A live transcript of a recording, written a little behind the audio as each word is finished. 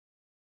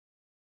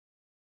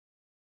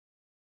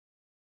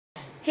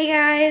Hey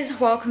guys,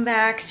 welcome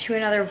back to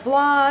another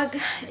vlog.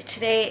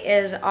 Today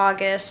is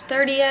August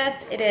 30th.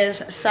 It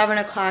is 7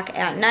 o'clock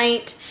at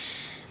night.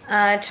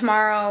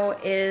 Tomorrow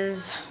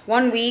is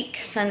 1 week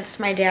since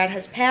my dad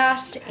has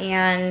passed,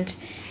 and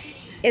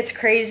it's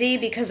crazy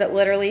because it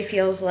literally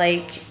feels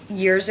like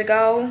years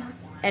ago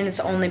and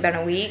it's only been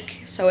a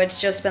week. So it's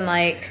just been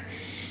like,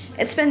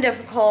 it's been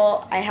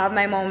difficult. I have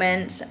my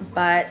moments,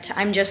 but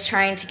I'm just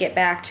trying to get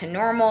back to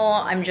normal.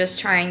 I'm just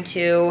trying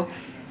to,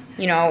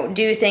 you know,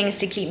 do things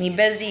to keep me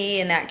busy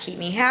and that keep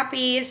me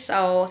happy.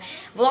 So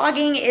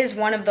vlogging is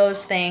one of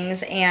those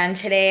things, and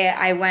today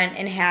I went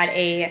and had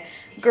a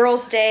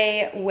girls'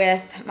 day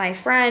with my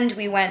friend.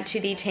 We went to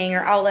the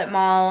Tanger Outlet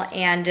Mall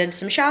and did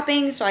some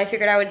shopping, so I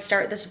figured I would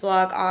start this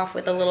vlog off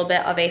with a little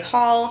bit of a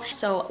haul.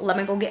 So let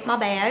me go get my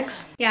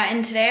bags. Yeah,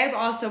 and today I've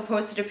also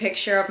posted a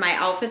picture of my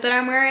outfit that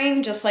I'm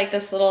wearing, just like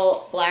this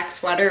little black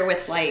sweater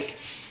with like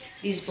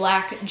these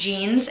black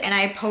jeans, and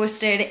I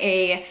posted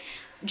a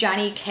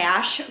Johnny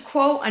Cash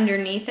quote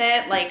underneath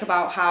it, like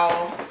about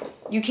how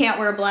you can't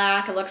wear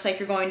black, it looks like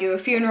you're going to a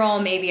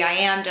funeral, maybe I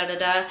am, da da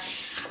da.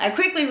 I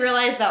quickly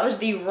realized that was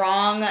the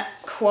wrong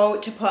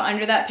quote to put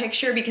under that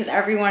picture because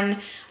everyone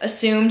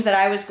assumed that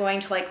I was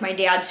going to like my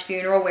dad's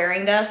funeral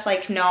wearing this.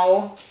 Like,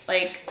 no,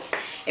 like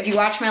if you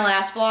watch my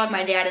last vlog,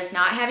 my dad is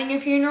not having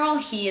a funeral,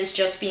 he is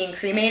just being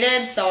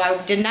cremated. So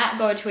I did not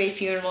go to a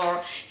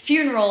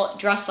funeral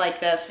dressed like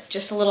this.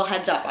 Just a little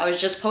heads up. I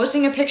was just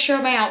posting a picture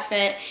of my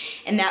outfit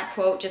and that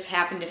quote just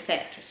happened to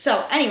fit.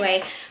 So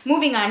anyway,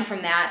 moving on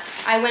from that,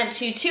 I went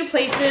to two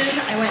places.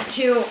 I went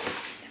to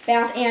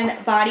Bath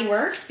 & Body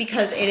Works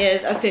because it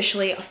is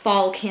officially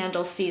fall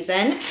candle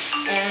season,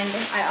 and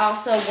I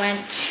also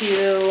went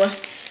to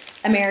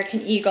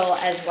American Eagle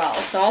as well.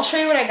 So I'll show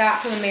you what I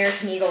got from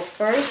American Eagle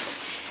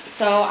first.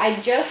 So I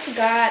just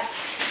got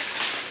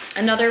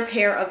another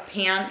pair of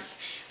pants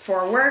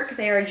for work.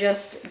 They are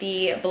just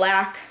the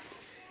black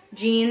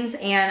jeans,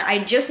 and I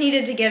just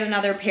needed to get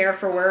another pair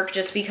for work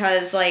just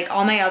because like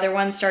all my other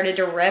ones started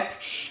to rip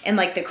in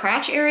like the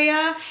crotch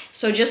area.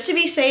 So just to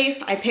be safe,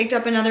 I picked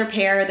up another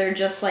pair. They're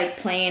just like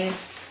plain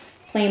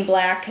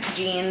black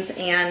jeans,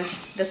 and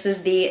this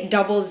is the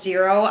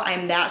 00.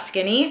 I'm that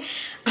skinny.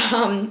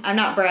 I'm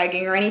not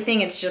bragging or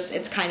anything, it's just,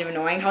 it's kind of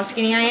annoying how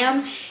skinny I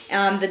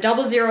am. The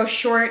 00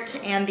 short,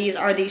 and these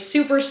are the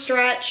super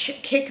stretch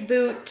kick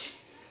boot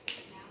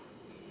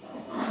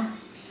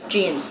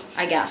jeans,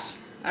 I guess.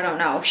 I don't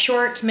know,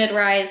 short,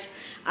 mid-rise,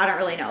 I don't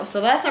really know.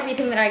 So that's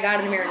everything that I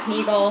got at American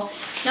Eagle.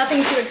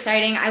 Nothing too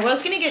exciting. I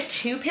was gonna get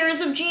two pairs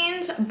of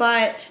jeans,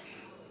 but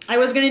I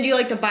was gonna do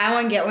like the buy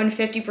one, get one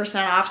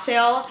 50% off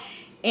sale,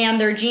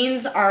 and their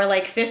jeans are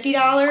like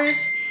 $50,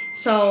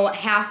 so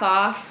half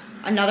off.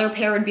 Another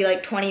pair would be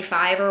like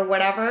 25 or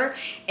whatever.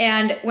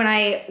 And when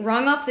I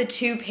rung up the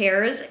two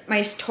pairs,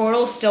 my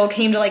total still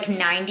came to like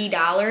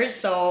 $90,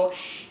 so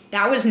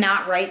that was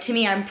not right to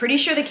me. I'm pretty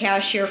sure the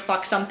cashier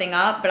fucked something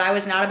up, but I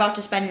was not about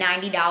to spend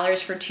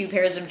 $90 for two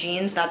pairs of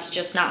jeans. That's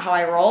just not how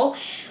I roll.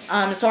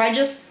 So I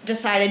just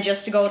decided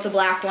just to go with the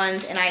black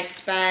ones, and I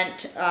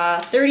spent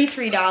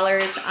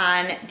 $33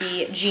 on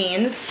the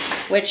jeans,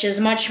 which is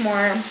much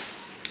more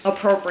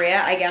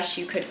appropriate, I guess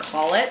you could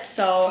call it.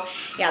 So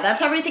yeah,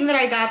 that's everything that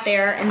I got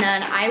there. And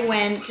then I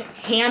went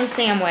ham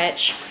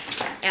sandwich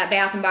at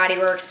Bath & Body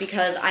Works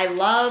because I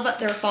love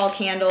their fall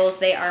candles.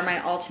 They are my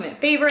ultimate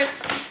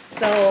favorites.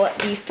 So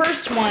the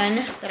first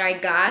one that I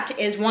got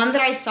is one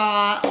that I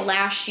saw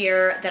last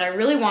year that I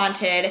really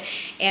wanted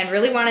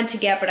to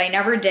get, but I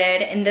never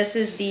did. And this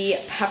is the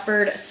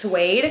peppered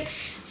suede.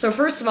 So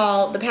first of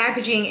all, the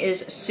packaging is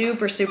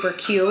super, super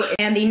cute.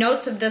 And the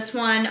notes of this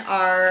one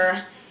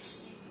are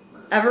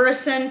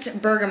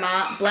Everescent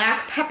bergamot,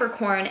 black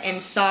peppercorn,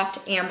 and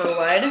soft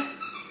amberwood.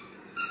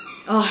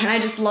 Oh, and I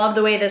just love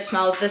the way this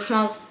smells. This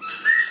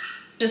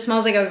just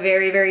smells like a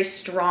very, very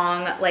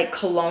strong like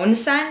cologne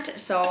scent.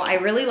 So I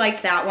really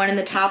liked that one. And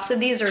the tops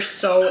of these are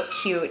so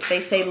cute. They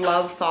say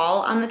love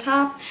fall on the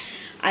top.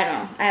 I don't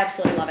know, I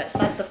absolutely love it. So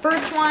that's the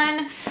first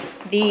one.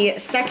 The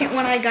second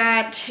one I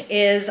got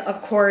is,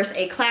 of course,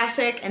 a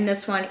classic, and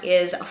this one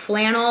is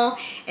flannel,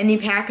 and the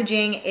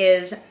packaging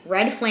is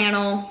red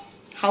flannel.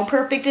 How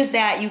perfect is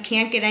that? You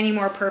can't get any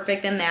more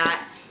perfect than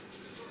that.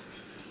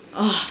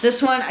 Oh,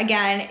 this one,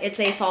 again, it's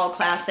a fall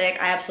classic.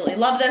 I absolutely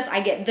love this.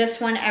 I get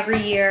this one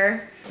every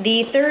year.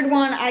 The third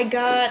one I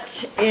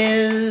got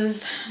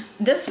is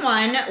this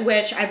one,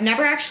 which I've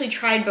never actually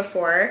tried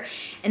before,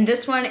 and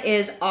this one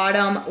is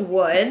Autumn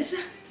Woods.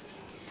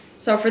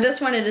 So for this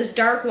one, it is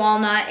dark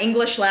walnut,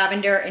 English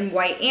lavender, and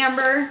white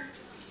amber.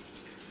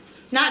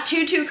 Not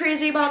too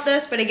crazy about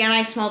this, but again,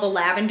 I smell the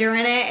lavender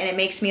in it, and it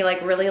makes me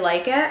like really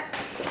like it.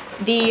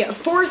 The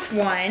fourth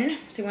one,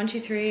 see 1,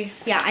 2, 3,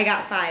 yeah, I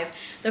got 5.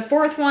 The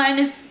fourth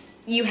one,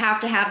 you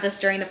have to have this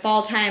during the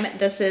fall time.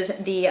 This is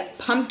the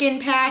pumpkin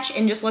patch,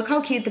 and just look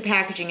how cute the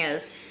packaging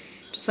is.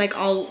 Just like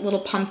all little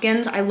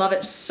pumpkins. I love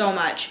it so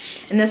much.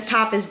 And this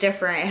top is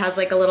different. It has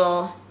like a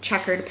little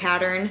checkered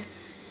pattern.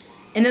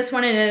 And this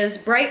one, it is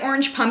bright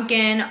orange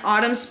pumpkin,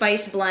 autumn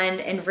spice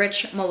blend, and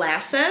rich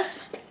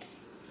molasses.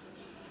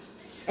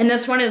 And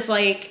this one is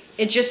like,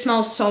 it just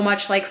smells so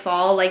much like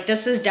fall. Like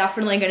this is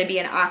definitely gonna be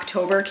an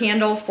October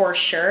candle for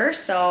sure.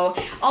 So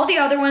all the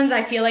other ones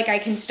I feel like I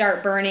can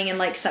start burning in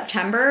like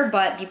September,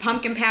 but the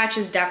pumpkin patch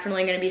is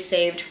definitely gonna be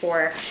saved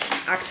for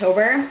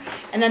October.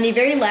 And then the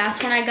very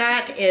last one I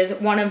got is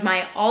one of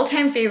my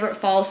all-time favorite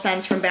fall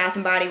scents from Bath &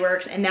 Body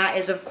Works, and that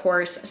is of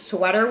course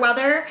Sweater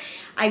Weather.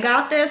 I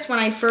got this when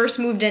I first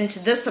moved into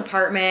this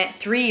apartment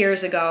 3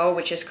 years ago,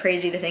 which is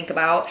crazy to think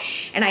about,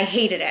 and I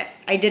hated it.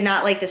 I did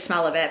not like the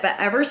smell of it, but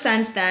ever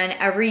since then,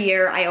 every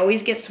year I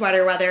always get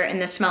Sweater Weather,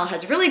 and the smell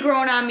has really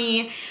grown on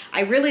me. I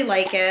really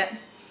like it.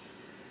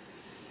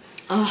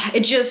 Oh,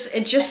 it just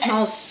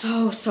smells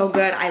so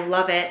good. I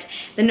love it.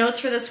 The notes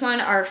for this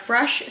one are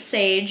fresh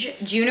sage,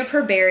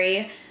 juniper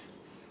berry,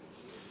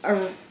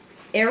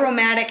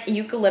 aromatic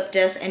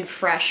eucalyptus, and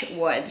fresh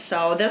wood.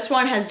 So this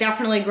one has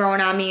definitely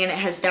grown on me, and it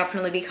has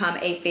definitely become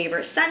a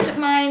favorite scent of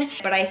mine.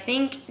 But I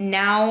think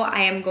now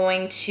I am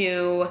going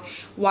to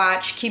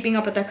watch Keeping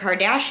Up with the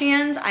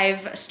Kardashians.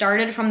 I've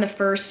started from the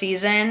first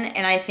season,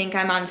 and I think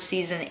I'm on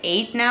season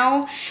 8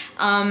 now,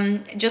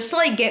 just to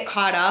like get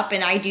caught up.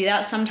 And I do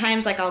that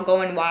sometimes, like I'll go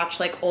and watch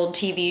like old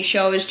TV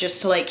shows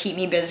just to like keep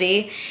me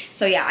busy.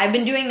 So yeah, I've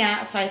been doing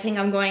that. So I think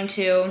I'm going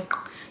to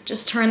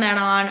just turn that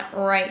on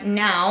right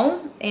now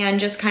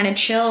and just kind of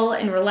chill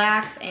and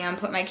relax and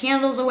put my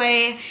candles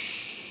away.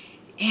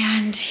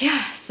 And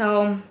yeah,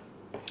 so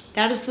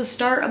that is the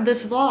start of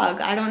this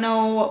vlog. I don't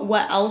know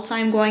what else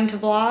I'm going to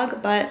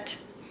vlog, but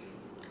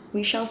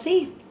we shall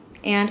see.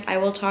 And I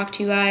will talk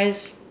to you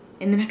guys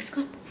in the next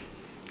clip.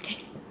 Okay,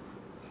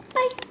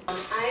 bye.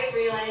 I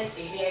realized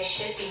maybe I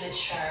should be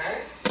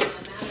mature.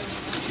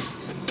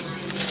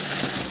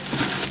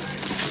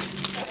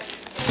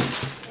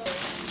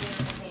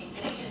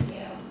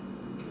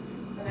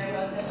 No matter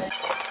what happens in life.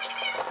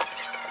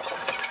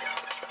 When I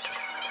wrote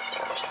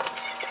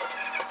that,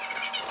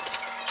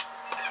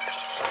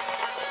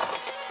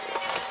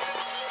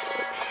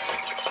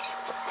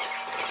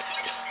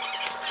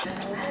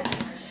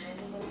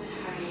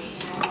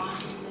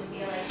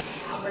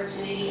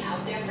 opportunity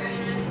out there for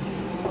him. He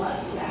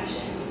loves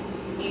fashion.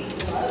 He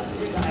loves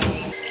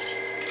designing.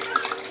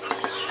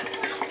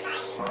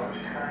 Well,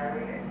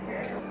 apparently him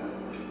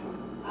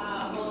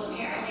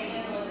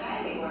and the guy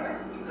we were.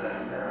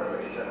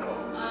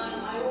 I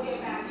will get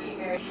back to you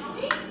very. Tell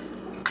me.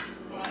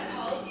 What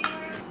calls you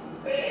were?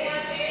 But if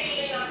you're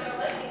seriously not going to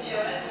listen to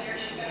us, and you're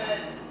just going to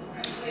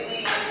completely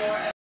ignore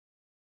us.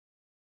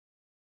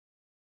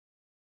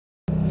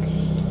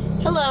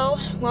 Hello,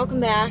 welcome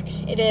back.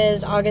 It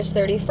is August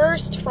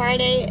 31st,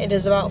 Friday. It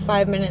is about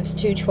 5 minutes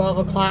to 12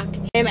 o'clock.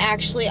 I'm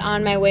actually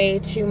on my way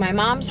to my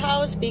mom's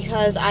house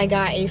because I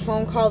got a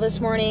phone call this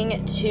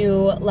morning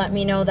to let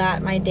me know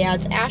that my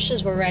dad's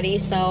ashes were ready.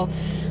 So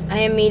I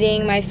am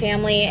meeting my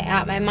family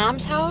at my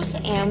mom's house,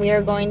 and we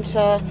are going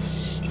to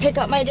pick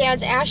up my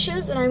dad's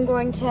ashes, and I'm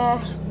going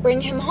to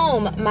bring him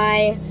home.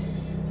 My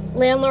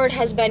landlord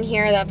has been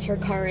here. That's her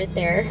car right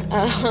there.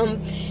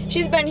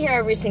 She's been here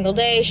every single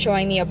day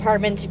showing the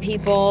apartment to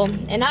people,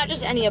 and not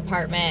just any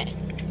apartment,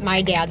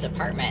 my dad's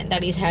apartment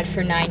that he's had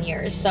for 9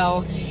 years.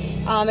 So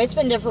it's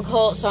been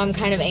difficult, so I'm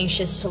kind of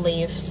anxious to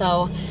leave.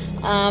 So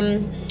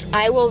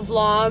I will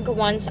vlog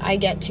once I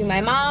get to my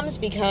mom's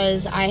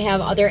because I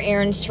have other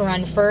errands to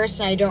run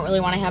first, and I don't really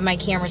want to have my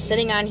camera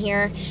sitting on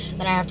here.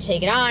 Then I have to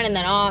take it on and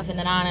then off and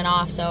then on and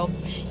off. So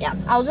yeah,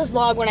 I'll just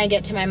vlog when I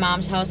get to my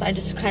mom's house. I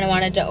just kind of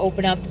wanted to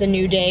open up the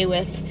new day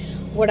with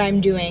what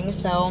I'm doing.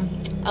 So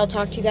I'll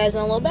talk to you guys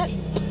in a little bit.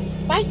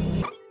 Bye.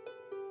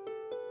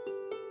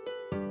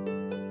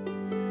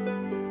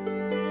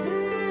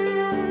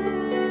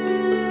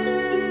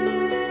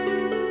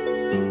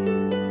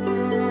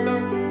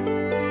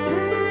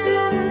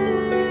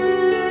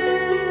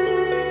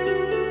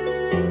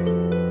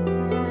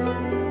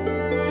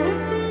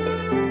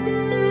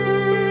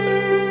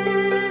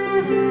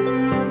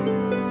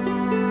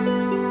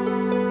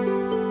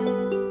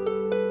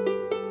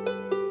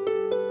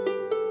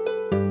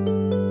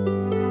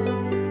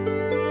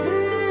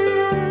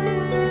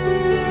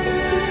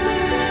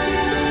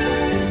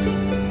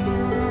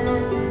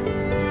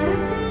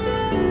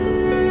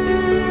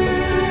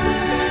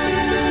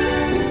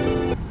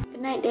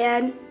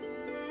 Dad,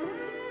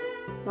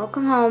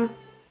 welcome home.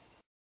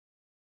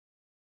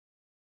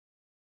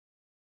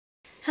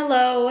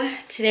 Hello,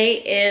 today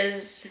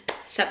is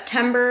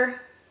September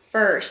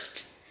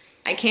 1st.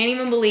 I can't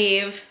even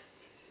believe,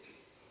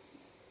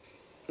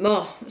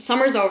 well,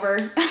 summer's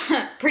over,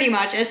 pretty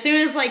much. As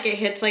soon as like it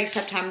hits like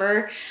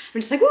September,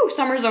 I'm just like, woo,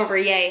 summer's over,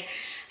 yay.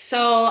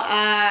 So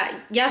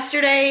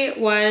yesterday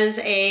was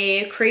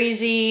a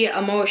crazy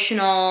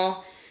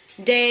emotional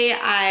day.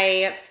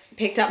 I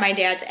picked up my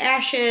dad's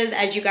ashes,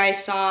 as you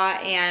guys saw,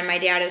 and my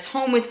dad is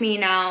home with me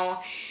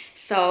now.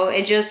 So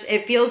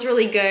it feels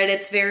really good.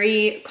 It's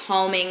very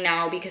calming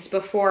now, because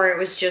before it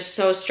was just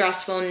so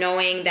stressful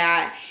knowing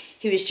that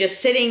he was just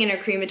sitting in a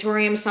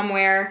crematorium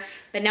somewhere.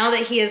 But now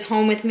that he is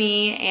home with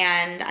me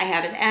and I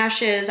have his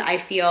ashes, I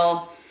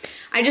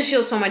just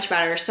feel so much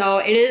better. So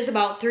it is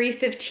about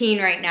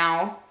 3:15 right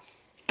now,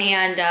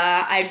 and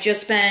I've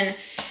just been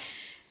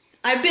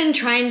I've been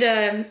trying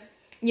to,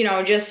 you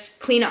know, just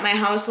clean up my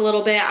house a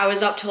little bit. I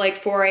was up till like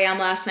 4 a.m.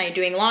 last night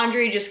doing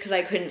laundry just because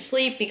I couldn't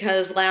sleep,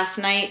 because last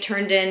night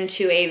turned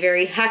into a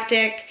very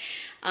hectic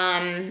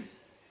night.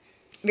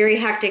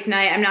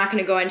 I'm not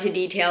going to go into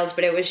details,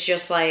 but it was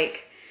just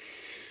like,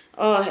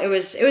 oh, it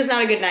was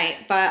not a good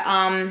night. But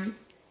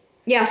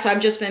yeah, so I've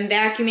just been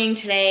vacuuming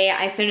today.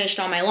 I finished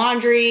all my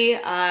laundry,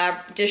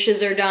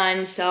 dishes are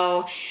done,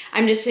 so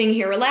I'm just sitting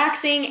here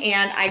relaxing,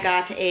 and I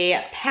got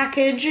a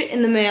package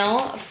in the mail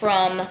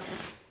from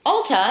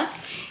Ulta,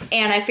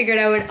 and I figured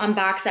I would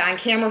unbox it on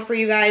camera for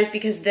you guys,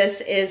 because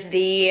this is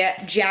the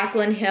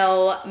Jaclyn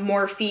Hill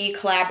Morphe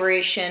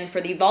collaboration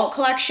for the Vault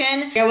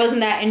collection. I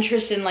wasn't that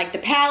interested in like the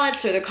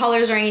palettes or the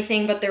colors or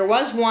anything, but there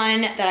was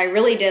one that I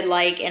really did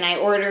like, and I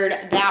ordered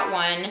that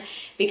one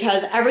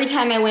because every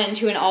time I went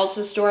into an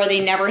Ulta store,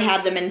 they never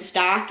had them in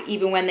stock.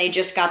 Even when they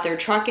just got their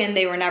truck in,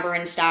 they were never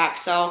in stock.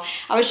 So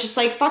I was just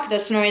like, fuck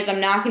this noise.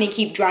 I'm not gonna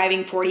keep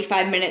driving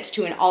 45 minutes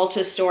to an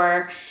Ulta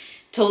store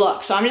to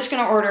look. So I'm just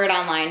gonna order it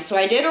online. So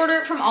I did order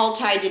it from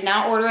Ulta. I did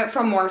not order it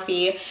from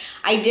Morphe.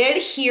 I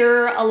did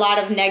hear a lot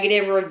of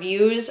negative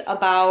reviews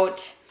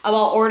about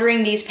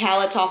ordering these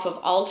palettes off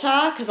of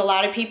Ulta, because a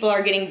lot of people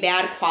are getting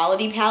bad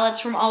quality palettes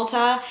from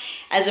Ulta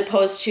as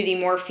opposed to the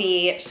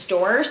Morphe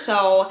store.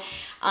 So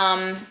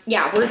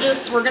yeah,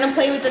 we're gonna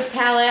play with this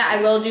palette.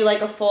 I will do like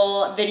a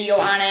full video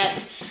on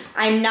it.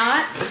 I'm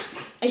not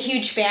a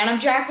huge fan of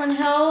Jaclyn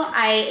Hill.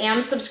 I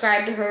am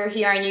subscribed to her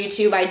here on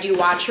YouTube. I do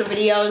watch her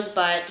videos,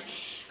 but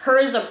her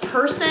as a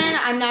person,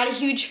 I'm not a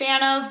huge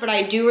fan of, but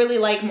I do really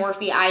like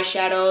Morphe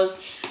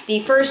eyeshadows.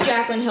 The first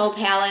Jaclyn Hill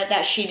palette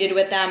that she did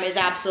with them is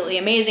absolutely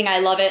amazing. I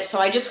love it. So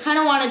I just kind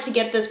of wanted to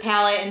get this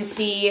palette and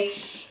see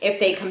if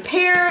they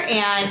compare,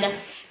 and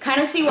kind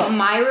of see what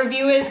my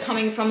review is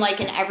coming from like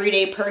an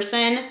everyday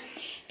person,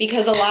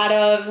 because a lot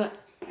of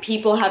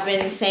people have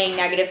been saying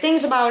negative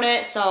things about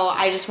it, so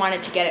I just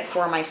wanted to get it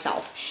for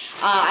myself.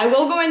 I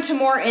will go into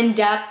more in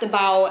depth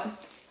about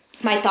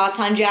my thoughts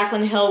on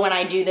Jaclyn Hill when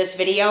I do this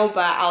video,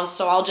 but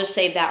I'll just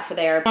save that for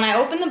there. When I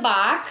open the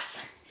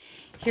box,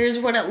 here's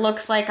what it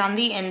looks like on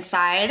the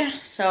inside.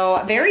 So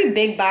a very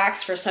big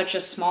box for such a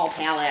small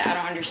palette. I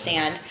don't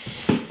understand.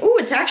 Ooh,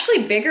 it's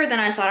actually bigger than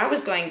I thought it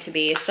was going to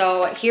be.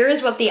 So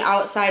here's what the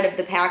outside of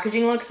the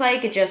packaging looks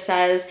like. It just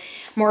says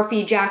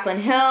Morphe Jaclyn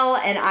Hill,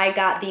 and I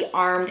got the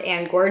Armed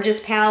and Gorgeous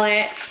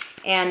palette.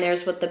 And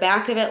there's what the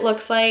back of it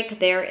looks like.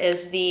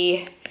 There's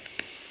the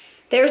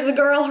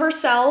girl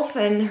herself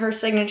and her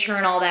signature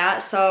and all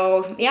that.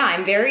 So yeah,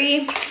 I'm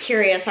very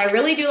curious. I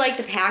really do like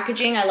the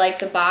packaging. I like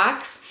the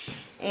box.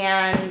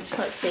 And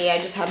let's see, I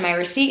just have my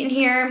receipt in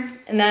here.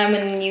 And then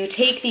when you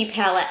take the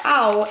palette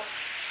out,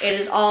 it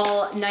is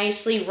all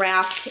nicely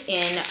wrapped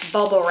in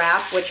bubble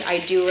wrap, which I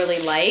do really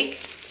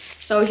like.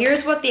 So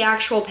here's what the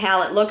actual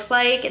palette looks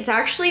like. It's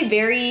actually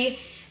very,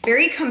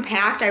 very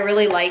compact. I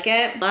really like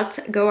it. Let's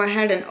go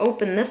ahead and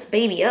open this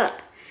baby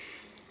up.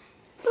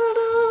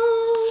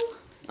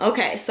 Ta-da!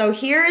 Okay, so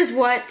here is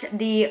what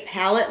the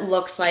palette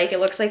looks like. It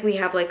looks like we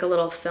have like a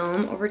little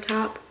film over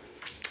top.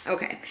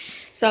 Okay,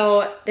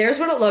 so there's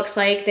what it looks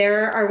like.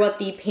 There are what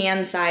the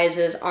pan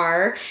sizes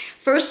are.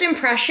 First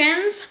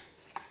impressions.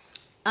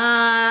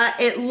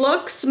 It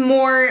looks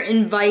more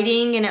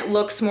inviting, and it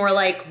looks more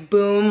like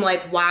boom,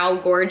 like wow,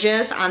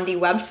 gorgeous on the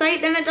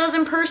website than it does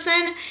in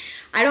person.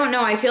 I don't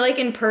know, I feel like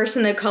in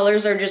person the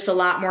colors are just a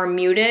lot more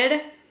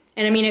muted.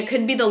 And I mean, it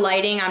could be the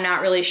lighting, I'm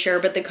not really sure,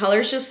 but the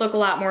colors just look a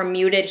lot more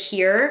muted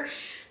here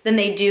than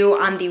they do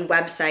on the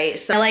website.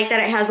 So I like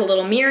that it has a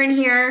little mirror in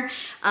here,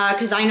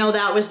 because I know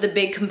that was the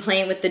big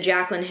complaint with the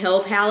Jaclyn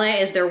Hill palette,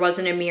 is there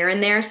wasn't a mirror in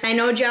there. So I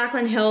know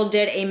Jaclyn Hill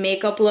did a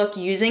makeup look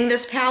using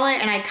this palette,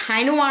 and I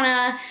kind of want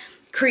to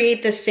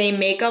create the same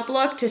makeup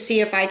look to see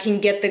if I can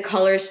get the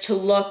colors to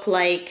look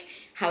like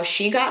how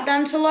she got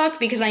them to look,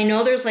 because I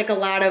know there's like a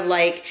lot of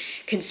like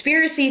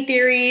conspiracy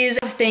theories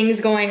of things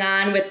going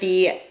on with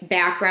the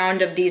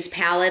background of these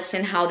palettes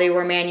and how they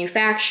were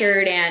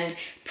manufactured and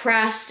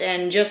pressed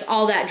and just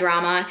all that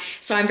drama.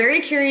 So I'm very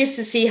curious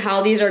to see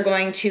how these are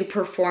going to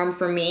perform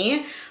for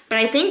me. But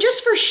I think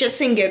just for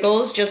shits and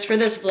giggles, just for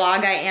this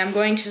vlog, I am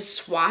going to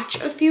swatch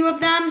a few of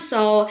them.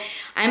 So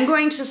I'm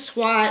going to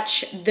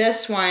swatch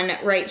this one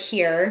right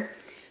here,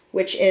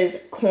 which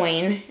is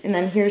Coin. And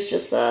then here's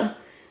just a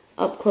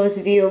up close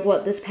view of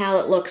what this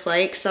palette looks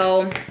like.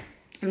 So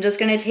I'm just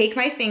gonna take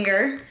my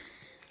finger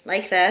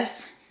like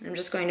this. I'm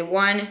just going to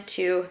 1,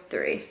 2,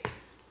 3.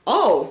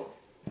 Oh,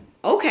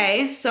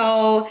 okay.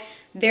 So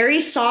very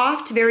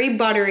soft, very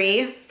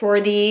buttery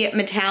for the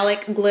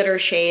metallic glitter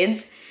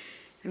shades.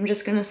 I'm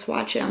just gonna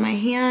swatch it on my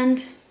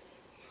hand.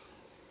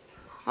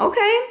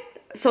 Okay,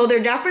 so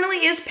there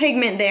definitely is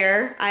pigment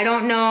there. I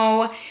don't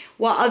know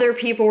what other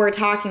people were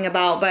talking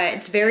about, but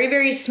it's very,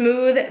 very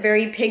smooth,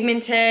 very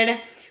pigmented.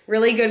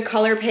 Really good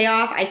color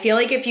payoff. I feel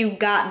like if you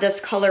got this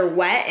color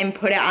wet and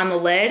put it on the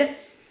lid,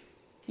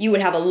 you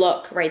would have a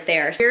look right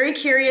there. Very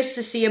curious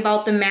to see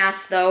about the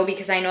mattes though,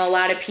 because I know a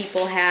lot of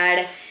people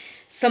had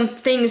some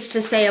things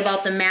to say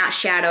about the matte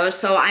shadows.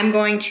 So I'm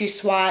going to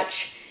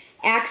swatch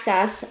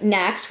Access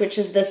next, which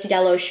is this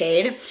yellow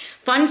shade.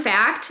 Fun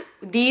fact,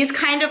 these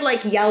kind of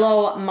like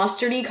yellow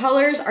mustardy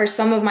colors are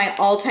some of my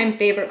all-time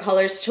favorite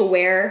colors to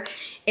wear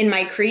in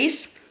my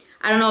crease.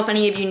 I don't know if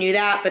any of you knew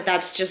that, but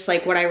that's just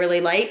like what I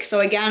really like.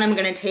 So again, I'm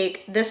gonna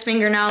take this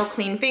finger now,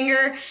 clean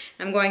finger.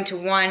 I'm going to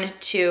 1,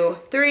 2,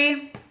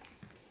 3.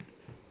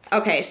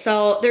 Okay,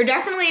 so there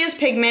definitely is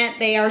pigment.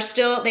 They are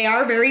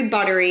very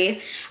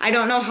buttery. I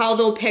don't know how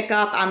they'll pick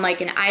up on like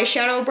an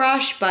eyeshadow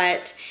brush,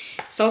 but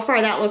so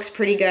far that looks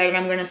pretty good, and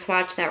I'm gonna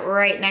swatch that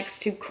right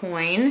next to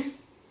Coin.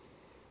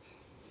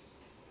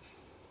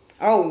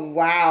 Oh,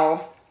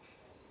 wow.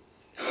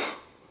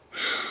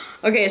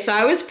 Okay, so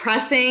I was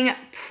pressing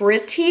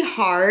pretty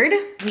hard.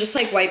 I'm just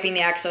like wiping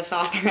the excess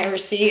off of my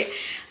receipt.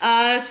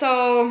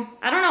 So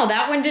I don't know,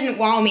 that one didn't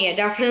wow me. It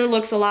definitely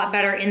looks a lot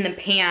better in the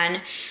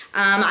pan.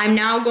 I'm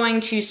now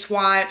going to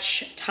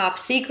swatch Top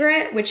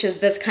Secret, which is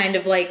this kind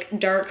of like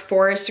dark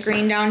forest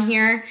green down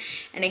here.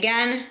 And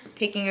again,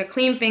 taking a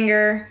clean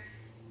finger,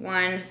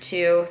 1,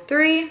 2,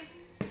 3.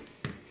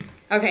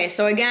 Okay,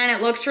 so again,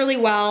 it looks really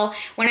well.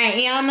 When I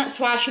am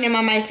swatching them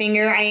on my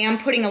finger, I am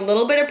putting a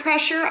little bit of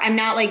pressure. I'm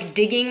not like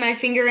digging my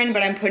finger in,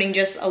 but I'm putting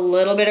just a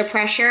little bit of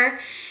pressure.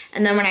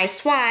 And then when I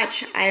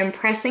swatch, I am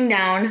pressing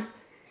down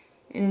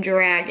and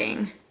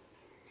dragging.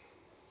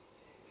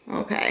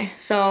 Okay,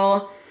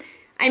 so,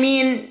 I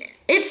mean,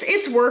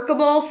 it's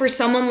workable for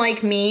someone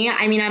like me.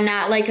 I mean, I'm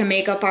not like a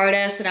makeup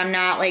artist and I'm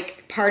not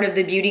like part of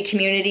the beauty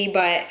community,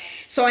 but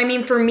so I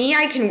mean, for me,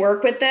 I can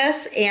work with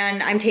this,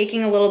 and I'm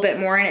taking a little bit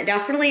more, and it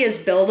definitely is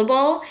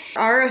buildable.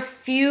 There are a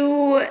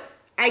few,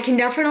 I can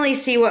definitely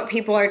see what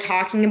people are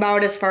talking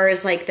about as far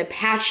as like the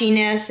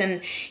patchiness and,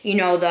 you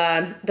know,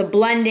 the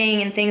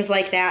blending and things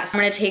like that. So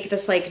I'm gonna take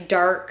this like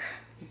dark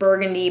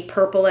burgundy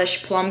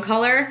purplish plum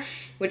color,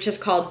 which is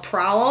called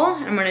Prowl.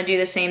 I'm gonna do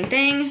the same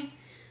thing.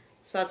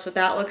 So that's what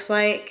that looks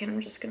like, and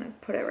I'm just gonna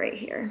put it right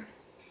here.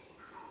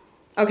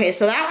 Okay,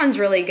 so that one's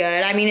really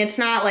good. I mean, it's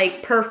not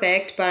like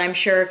perfect, but I'm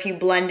sure if you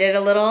blend it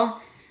a little.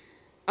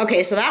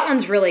 Okay, so that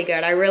one's really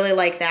good. I really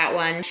like that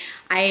one.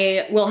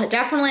 I will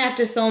definitely have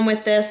to film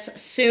with this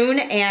soon,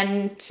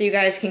 and so you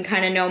guys can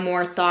kind of know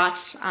more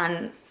thoughts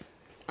on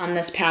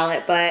this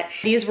palette, but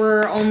these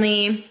were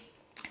only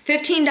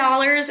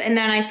 $15, and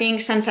then I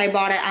think since I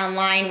bought it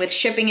online with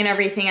shipping and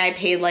everything, I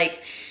paid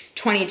like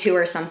 $22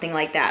 or something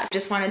like that.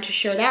 Just wanted to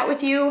share that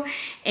with you,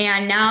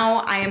 and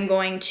now I am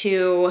going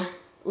to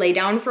lay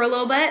down for a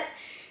little bit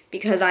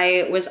because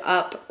I was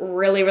up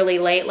really, really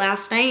late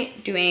last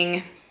night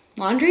doing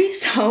laundry.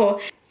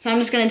 So I'm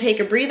just gonna take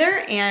a breather,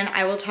 and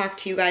I will talk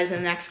to you guys in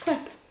the next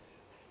clip.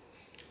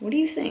 What do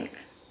you think?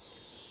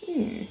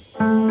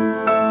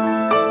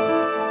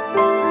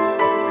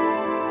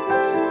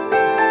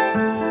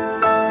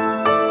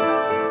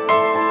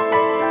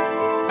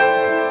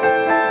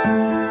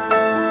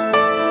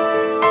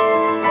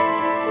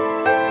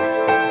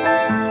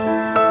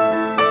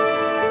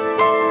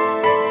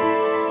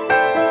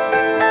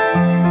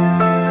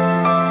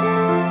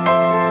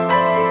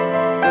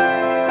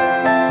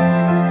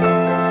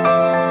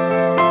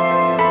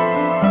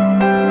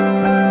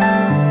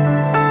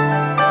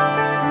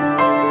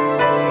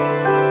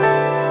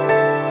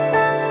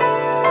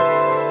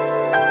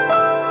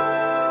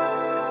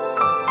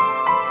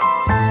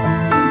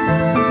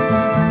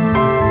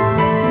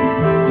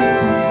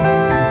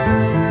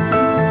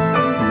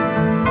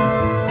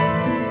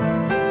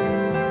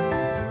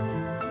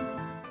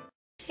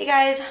 Hey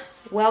guys,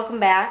 welcome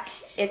back.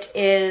 It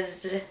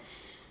is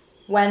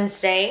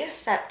Wednesday,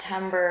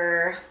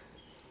 September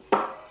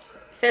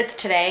 5th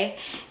today,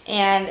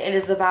 and it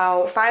is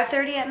about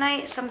 5:30 at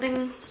night,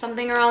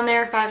 something around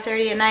there,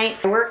 5:30 at night.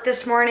 I worked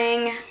this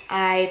morning,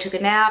 I took a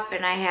nap,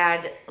 and I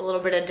had a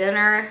little bit of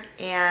dinner,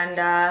 and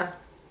now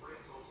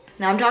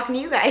I'm talking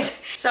to you guys.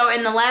 So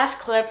in the last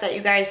clip that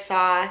you guys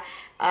saw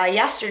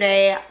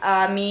yesterday,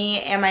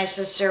 me and my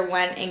sister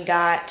went and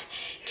got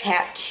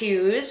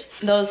tattoos.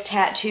 Those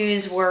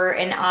tattoos were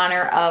in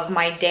honor of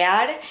my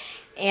dad,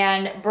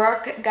 and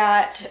Brooke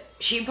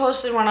she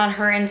posted one on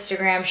her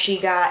Instagram. She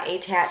got a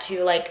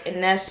tattoo like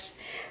in this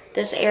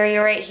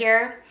area right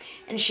here,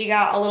 and she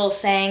got a little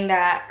saying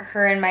that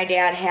her and my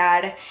dad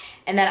had,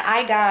 and then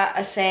I got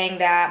a saying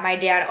that my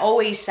dad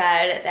always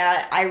said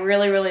that I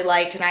really, really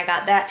liked, and I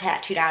got that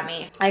tattooed on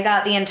me. I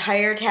got the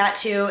entire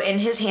tattoo in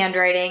his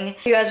handwriting.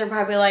 You guys are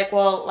probably like,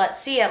 well,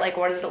 let's see it. Like,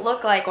 what does it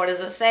look like? What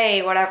does it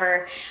say?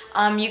 Whatever.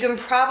 You can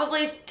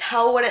probably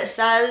tell what it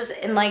says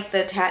in like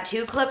the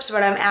tattoo clips,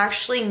 but I'm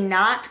actually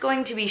not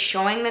going to be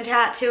showing the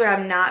tattoo, and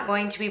I'm not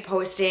going to be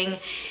posting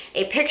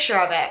a picture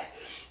of it.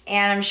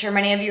 And I'm sure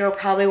many of you are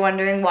probably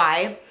wondering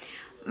why.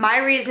 My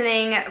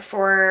reasoning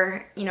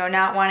for, you know,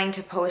 not wanting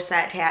to post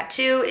that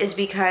tattoo is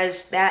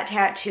because that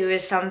tattoo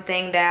is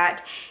something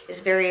that is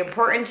very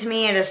important to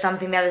me. It is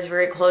something that is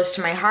very close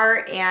to my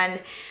heart, and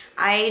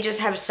I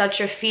just have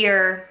such a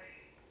fear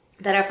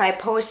that if I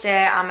post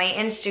it on my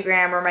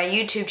Instagram or my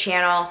YouTube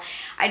channel,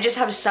 I just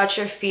have such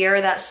a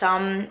fear that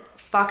some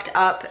fucked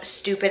up,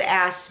 stupid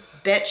ass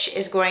bitch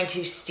is going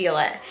to steal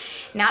it.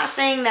 Not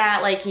saying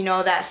that, like, you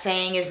know, that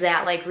saying is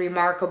that, like,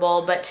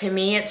 remarkable, but to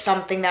me, it's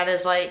something that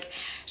is, like,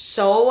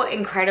 so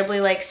incredibly,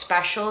 like,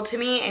 special to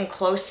me and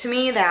close to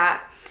me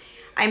that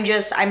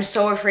I'm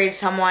so afraid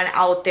someone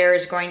out there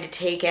is going to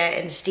take it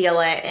and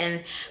steal it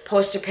and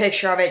post a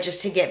picture of it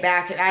just to get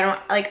back. And I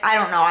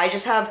don't know. I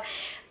just have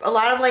a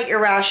lot of like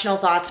irrational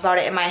thoughts about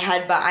it in my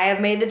head, but I have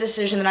made the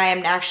decision that I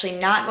am actually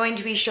not going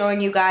to be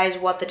showing you guys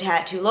what the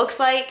tattoo looks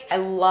like. I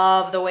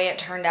love the way it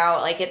turned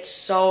out. Like it's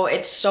so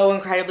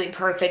incredibly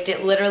perfect.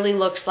 It literally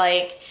looks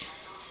like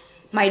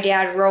my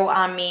dad wrote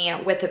on me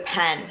with a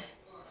pen,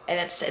 and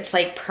it's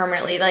like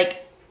permanently,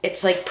 like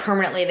it's like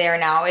permanently there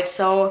now.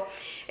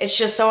 It's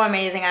just so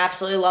amazing. I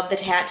absolutely love the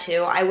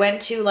tattoo. I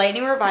went to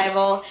Lightning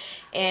Revival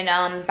in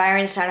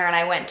Byron Center, and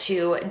I went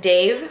to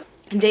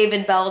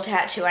David Bell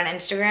Tattoo on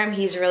Instagram.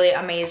 He's really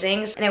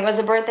amazing. And it was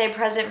a birthday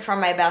present from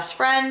my best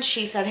friend.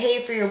 She said,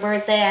 hey, for your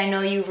birthday, I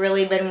know you've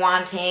really been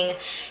wanting,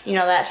 you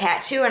know, that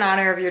tattoo in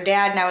honor of your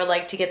dad, and I would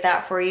like to get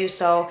that for you.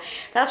 So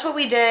that's what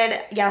we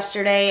did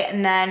yesterday.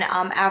 And then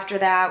after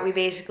that, we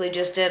basically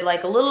just did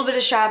like a little bit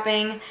of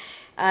shopping.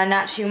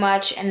 Not too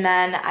much, and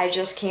then I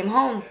just came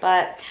home.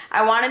 But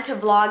I wanted to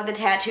vlog the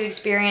tattoo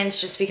experience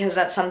just because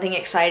that's something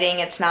exciting.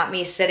 It's not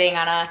me sitting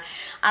on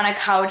a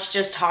couch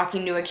just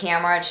talking to a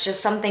camera. It's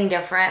just something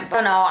different.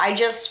 But I don't know, I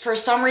just, for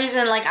some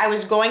reason, like I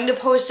was going to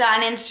post it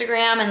on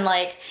Instagram, and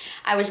like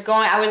I was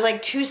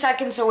like 2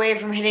 seconds away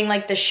from hitting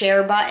like the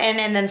share button,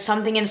 and then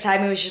something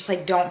inside me was just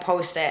like, don't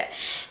post it.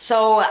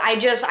 So I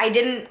just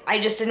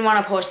didn't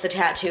want to post the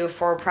tattoo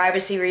for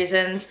privacy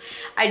reasons.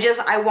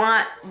 I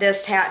want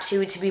this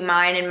tattoo to be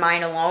mine and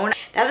mine alone.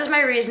 That is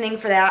my reasoning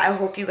for that. I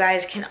hope you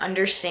guys can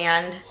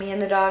understand. Me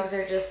and the dogs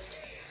are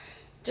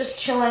just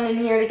chilling in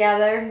here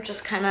together,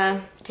 just kind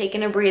of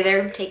taking a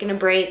breather, taking a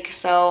break.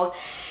 So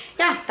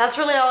yeah, that's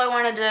really all I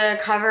wanted to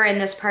cover in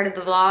this part of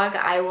the vlog.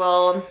 I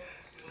will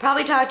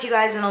probably talk to you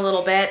guys in a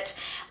little bit.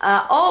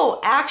 Oh,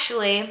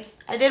 actually,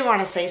 I did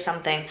want to say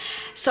something.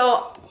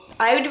 So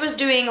I was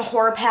doing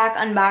horror pack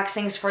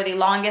unboxings for the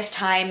longest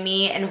time.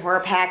 Me and horror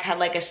pack had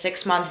like a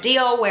 6-month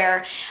deal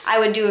where I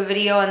would do a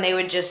video and they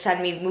would just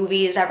send me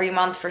movies every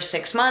month for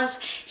 6 months.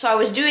 So I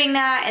was doing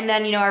that, and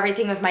then, you know,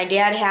 everything with my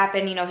dad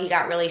happened. You know, he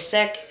got really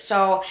sick.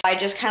 So I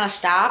just kind of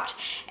stopped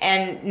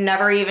and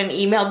never even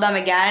emailed them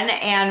again.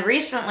 And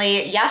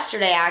recently,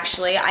 yesterday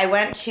actually, I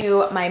went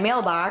to my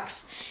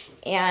mailbox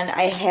and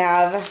I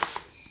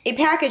have a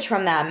package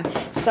from them.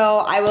 So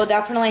I will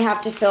definitely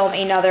have to film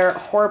another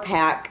horror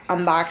pack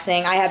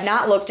unboxing. I have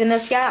not looked in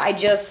this yet. I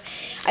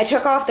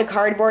took off the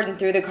cardboard and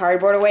threw the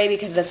cardboard away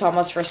because it's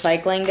almost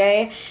recycling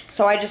day.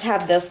 So I just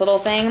have this little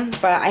thing,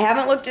 but I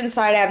haven't looked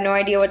inside. I have no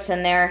idea what's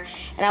in there.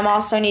 And I'm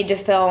also need to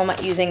film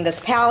using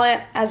this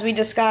palette as we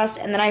discussed.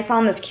 And then I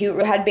found this cute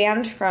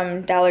headband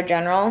from Dollar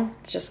General.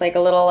 It's just like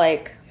a little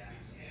like,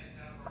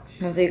 I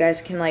don't know if you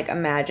guys can like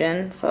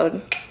imagine.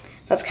 So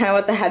that's kind of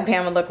what the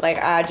headband would look like.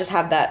 I just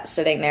have that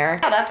sitting there.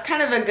 Yeah, that's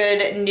kind of a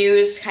good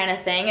news kind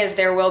of thing, is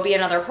there will be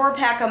another horror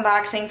pack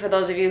unboxing for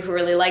those of you who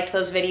really liked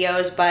those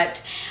videos.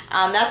 But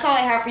that's all I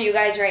have for you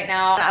guys right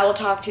now. I will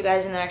talk to you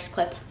guys in the next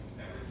clip.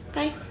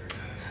 Bye.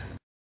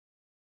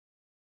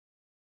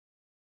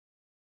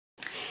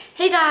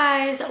 Hey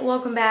guys,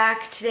 welcome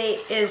back. Today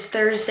is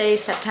Thursday,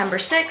 September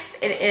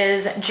 6th. It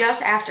is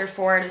just after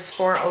 4. It is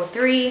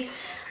 4:03.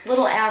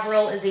 Little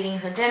Avril is eating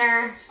her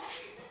dinner.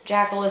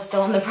 Jackal is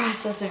still in the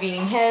process of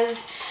eating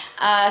his.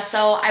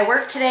 So I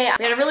worked today.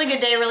 We had a really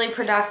good day, really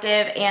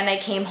productive, and I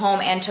came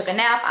home and took a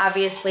nap.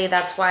 Obviously,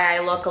 that's why I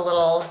look a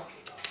little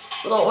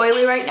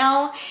oily right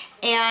now.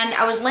 And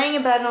I was laying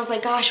in bed and I was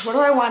like, gosh, what do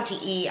I want to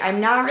eat?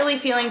 I'm not really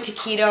feeling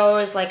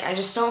taquitos. Like, I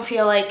just don't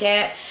feel like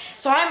it.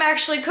 So I'm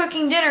actually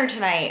cooking dinner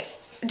tonight.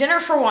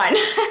 Dinner for one.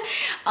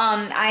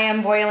 I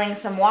am boiling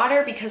some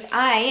water because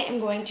I am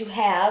going to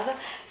have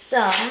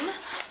some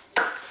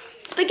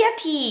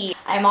spaghetti.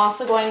 I'm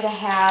also going to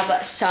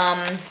have some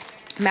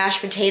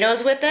mashed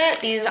potatoes with it.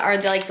 These are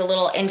like the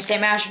little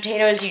instant mashed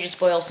potatoes. You just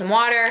boil some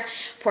water,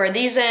 pour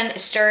these in,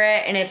 stir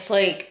it, and it's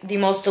like the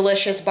most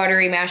delicious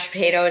buttery mashed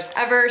potatoes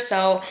ever.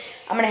 So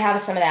I'm gonna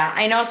have some of that.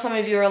 I know some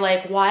of you are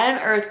like, why on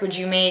earth would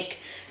you make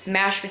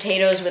mashed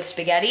potatoes with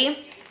spaghetti?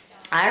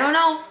 I don't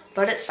know,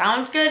 but it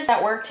sounds good.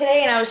 At work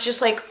today, and I was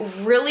just like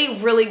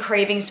really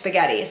craving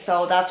spaghetti.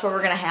 So that's what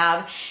we're gonna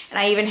have. And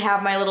I even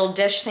have my little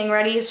dish thing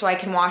ready so I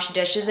can wash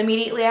dishes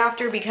immediately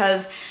after,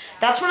 because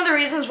that's one of the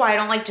reasons why I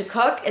don't like to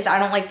cook, is I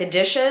don't like the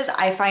dishes.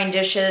 I find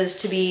dishes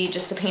to be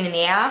just a pain in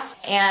the ass.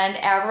 And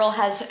Avril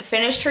has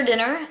finished her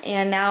dinner,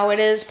 and now it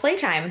is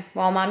playtime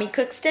while mommy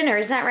cooks dinner.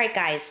 Isn't that right,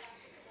 guys?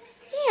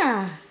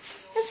 Yeah,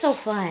 that's so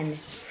fun.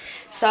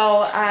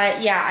 So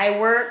yeah, I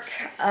work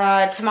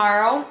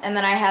tomorrow, and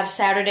then I have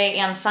Saturday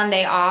and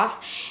Sunday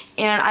off.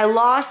 And I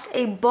lost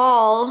a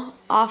ball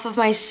off of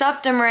my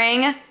septum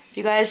ring. If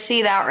you guys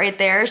see that right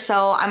there.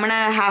 So I'm gonna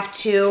have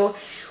to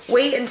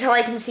wait until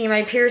I can see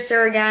my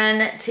piercer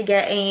again to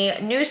get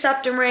a new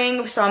septum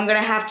ring. So I'm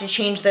gonna have to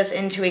change this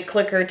into a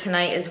clicker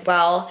tonight as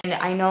well. And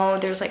I know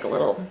there's like a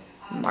little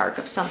mark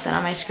of something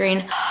on my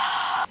screen.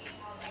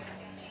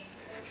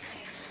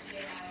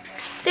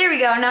 There we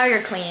go, now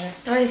you're clean.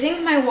 So I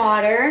think my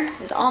water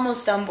is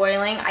almost done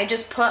boiling. I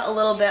just put a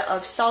little bit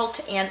of salt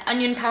and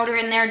onion powder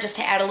in there just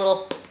to add a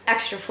little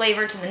extra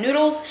flavor to the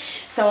noodles.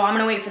 So I'm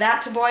gonna wait for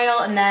that to boil,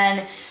 and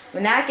then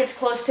when that gets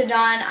close to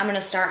done, I'm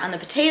gonna start on the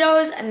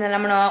potatoes, and then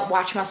I'm gonna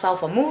watch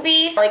myself a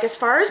movie. Like, as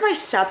far as my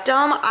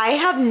septum, I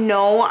have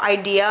no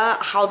idea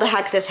how the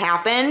heck this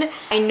happened.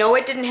 I know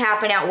it didn't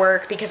happen at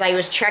work because I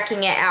was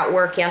checking it at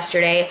work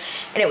yesterday,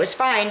 and it was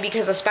fine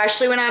because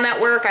especially when I'm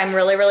at work, I'm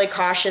really, really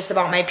cautious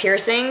about my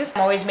piercings.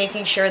 I'm always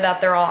making sure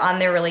that they're all on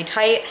there really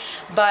tight.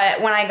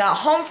 But when I got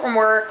home from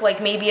work, like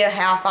maybe a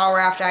half hour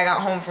after I got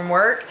home from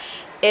work,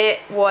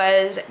 it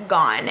was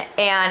gone,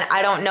 and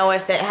I don't know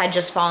if it had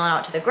just fallen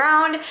out to the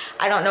ground.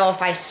 I don't know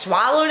if I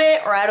swallowed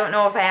it, or I don't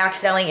know if I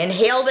accidentally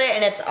inhaled it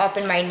and it's up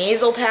in my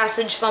nasal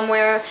passage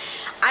somewhere.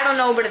 I don't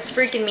know, but it's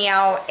freaking me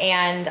out,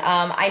 and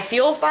I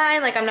feel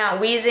fine. Like, I'm not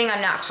wheezing, I'm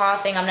not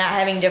coughing, I'm not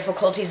having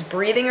difficulties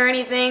breathing or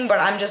anything, but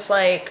I'm just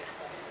like,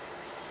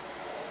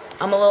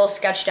 I'm a little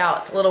sketched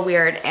out, a little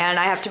weird, and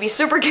I have to be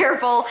super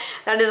careful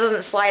that it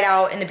doesn't slide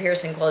out and the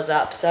piercing close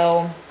up,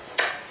 so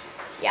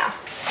yeah.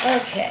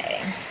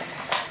 Okay.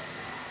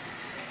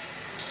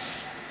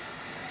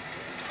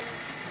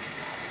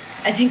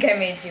 I think I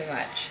made too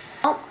much.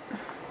 Oh,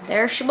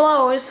 there she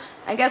blows.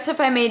 I guess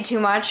if I made too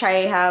much,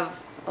 I have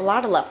a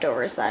lot of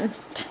leftovers then.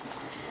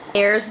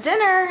 Here's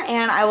dinner,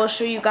 and I will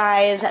show you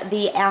guys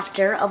the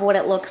after of what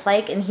it looks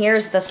like. And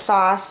here's the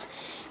sauce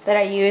that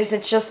I use.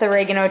 It's just the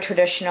oregano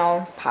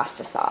traditional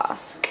pasta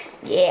sauce.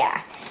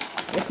 Yeah,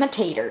 with my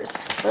taters.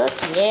 Look,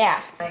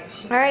 yeah.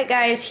 All right,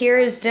 guys, here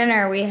is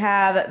dinner. We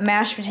have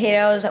mashed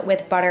potatoes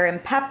with butter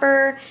and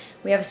pepper.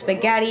 We have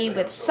spaghetti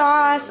with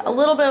sauce, a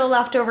little bit of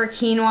leftover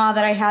quinoa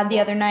that I had the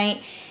other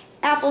night,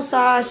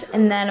 applesauce,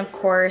 and then, of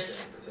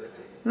course,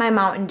 my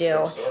Mountain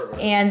Dew.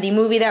 And the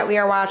movie that we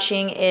are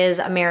watching is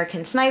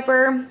American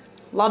Sniper.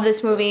 Love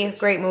this movie,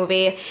 great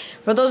movie.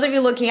 For those of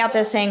you looking at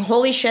this saying,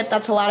 holy shit,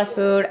 that's a lot of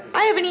food,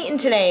 I haven't eaten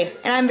today,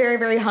 and I'm very,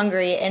 very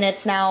hungry, and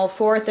it's now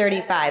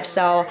 4:35,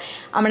 so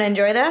I'm gonna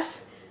enjoy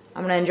this,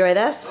 I'm gonna enjoy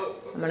this,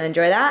 I'm gonna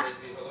enjoy that,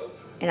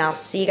 and I'll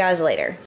see you guys later.